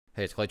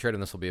Hey, it's Clay Trader,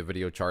 and this will be a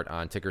video chart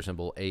on ticker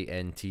symbol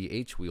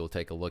ANTH. We will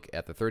take a look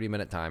at the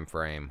 30-minute time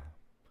frame.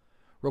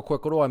 Real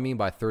quick, what do I mean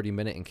by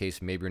 30-minute in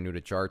case maybe you're new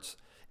to charts?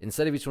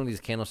 Instead of each one of these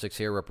candlesticks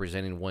here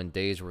representing 1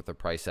 day's worth of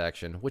price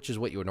action, which is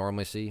what you would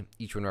normally see,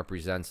 each one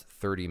represents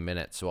 30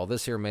 minutes. So while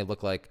this here may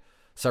look like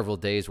several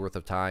days worth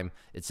of time,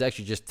 it's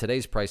actually just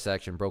today's price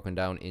action broken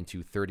down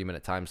into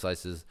 30-minute time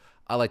slices.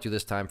 I like to do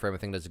this time frame. I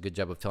think does a good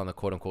job of telling the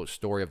quote-unquote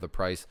story of the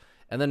price,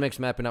 and then makes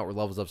mapping out where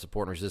levels of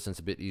support and resistance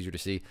a bit easier to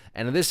see.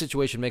 And in this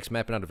situation, makes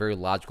mapping out a very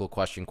logical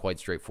question quite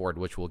straightforward,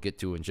 which we'll get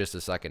to in just a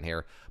second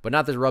here. But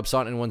not to rub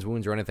salt in one's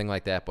wounds or anything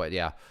like that, but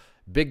yeah,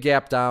 big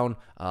gap down,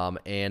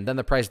 and then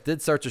the price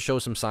did start to show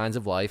some signs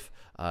of life,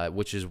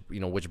 which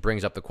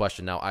brings up the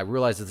question. Now, I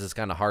realize this is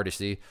kind of hard to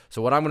see,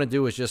 so what I'm going to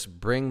do is just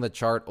bring the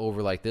chart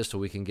over like this so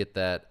we can get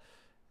that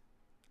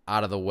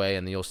out of the way,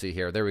 and you'll see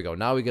here. There we go.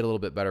 Now we get a little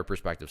bit better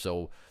perspective.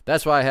 So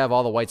that's why I have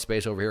all the white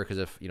space over here, because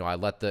if I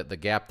let the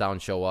gap down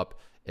show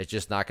up, it's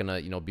just not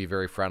going to be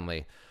very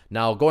friendly.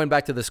 Now, going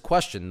back to this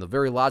question, the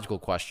very logical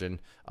question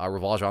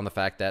revolves around the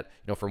fact that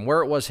from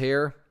where it was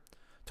here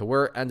to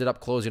where it ended up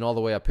closing all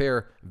the way up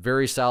here,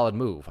 very solid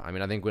move. I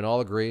mean, I think we can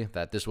all agree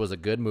that this was a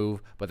good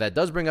move, but that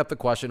does bring up the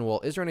question, well,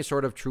 is there any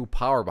sort of true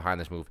power behind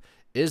this move?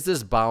 Is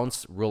this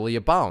bounce really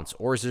a bounce,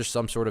 or is there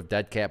some sort of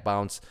dead cat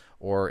bounce,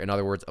 or in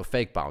other words, a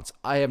fake bounce?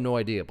 I have no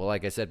idea, but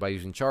like I said, by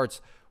using charts,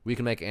 we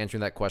can make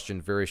answering that question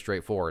very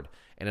straightforward.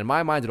 And in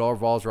my mind, it all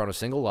revolves around a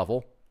single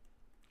level,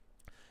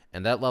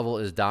 and that level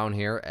is down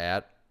here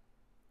at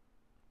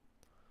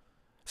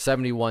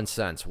 71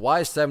 cents. Why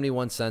is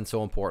 71 cents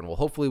so important? Well,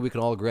 hopefully we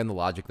can all agree on the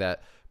logic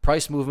that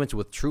price movements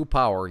with true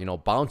power,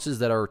 bounces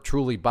that are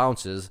truly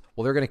bounces,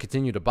 well, they're going to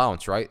continue to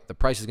bounce, right? The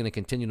price is going to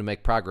continue to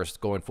make progress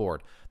going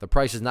forward. The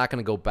price is not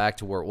going to go back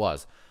to where it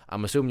was.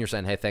 I'm assuming you're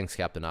saying, hey, thanks,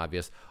 Captain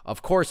Obvious.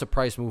 Of course, a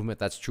price movement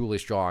that's truly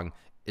strong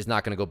is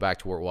not going to go back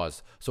to where it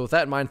was. So with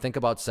that in mind, think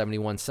about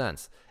 71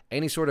 cents.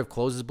 Any sort of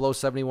closes below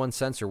 71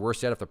 cents, or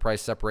worse yet, if the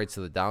price separates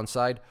to the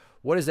downside,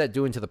 what is that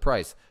doing to the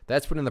price?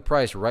 That's putting the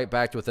price right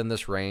back to within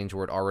this range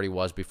where it already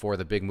was before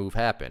the big move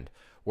happened.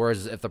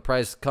 Whereas if the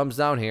price comes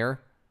down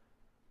here,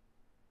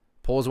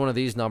 pulls one of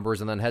these numbers,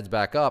 and then heads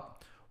back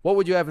up, what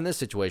would you have in this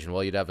situation?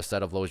 Well, you'd have a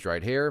set of lows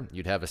right here.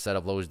 You'd have a set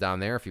of lows down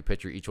there. If you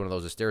picture each one of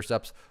those as stair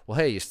steps, well,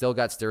 hey, you still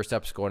got stair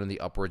steps going in the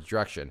upwards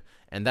direction.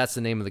 And that's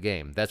the name of the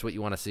game. That's what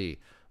you want to see.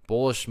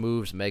 Bullish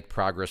moves make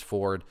progress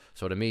forward.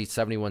 So to me,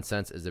 71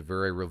 cents is a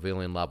very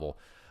revealing level.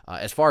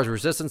 As far as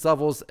resistance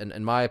levels, and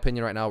in my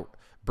opinion right now,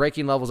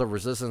 breaking levels of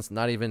resistance,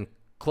 not even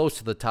close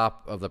to the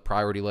top of the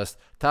priority list.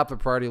 Top of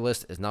the priority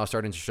list is now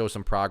starting to show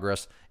some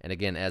progress. And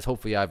again, as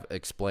hopefully I've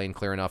explained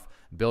clear enough,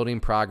 building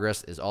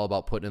progress is all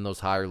about putting in those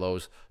higher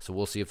lows. So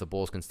we'll see if the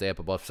bulls can stay up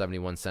above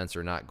 71 cents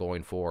or not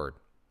going forward.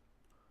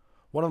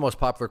 One of the most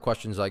popular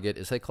questions I get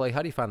is, hey, Clay,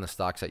 how do you find the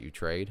stocks that you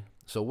trade?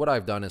 So what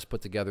I've done is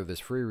put together this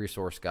free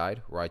resource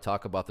guide where I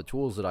talk about the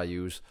tools that I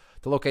use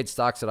to locate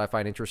stocks that I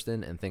find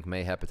interesting and think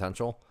may have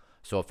potential.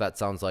 So if that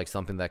sounds like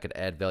something that could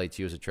add value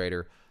to you as a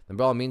trader, then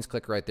by all means,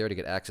 click right there to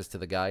get access to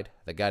the guide.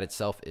 The guide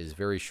itself is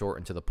very short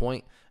and to the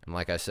point, and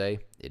like I say,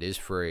 it is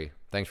free.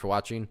 Thanks for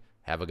watching.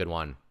 Have a good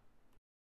one.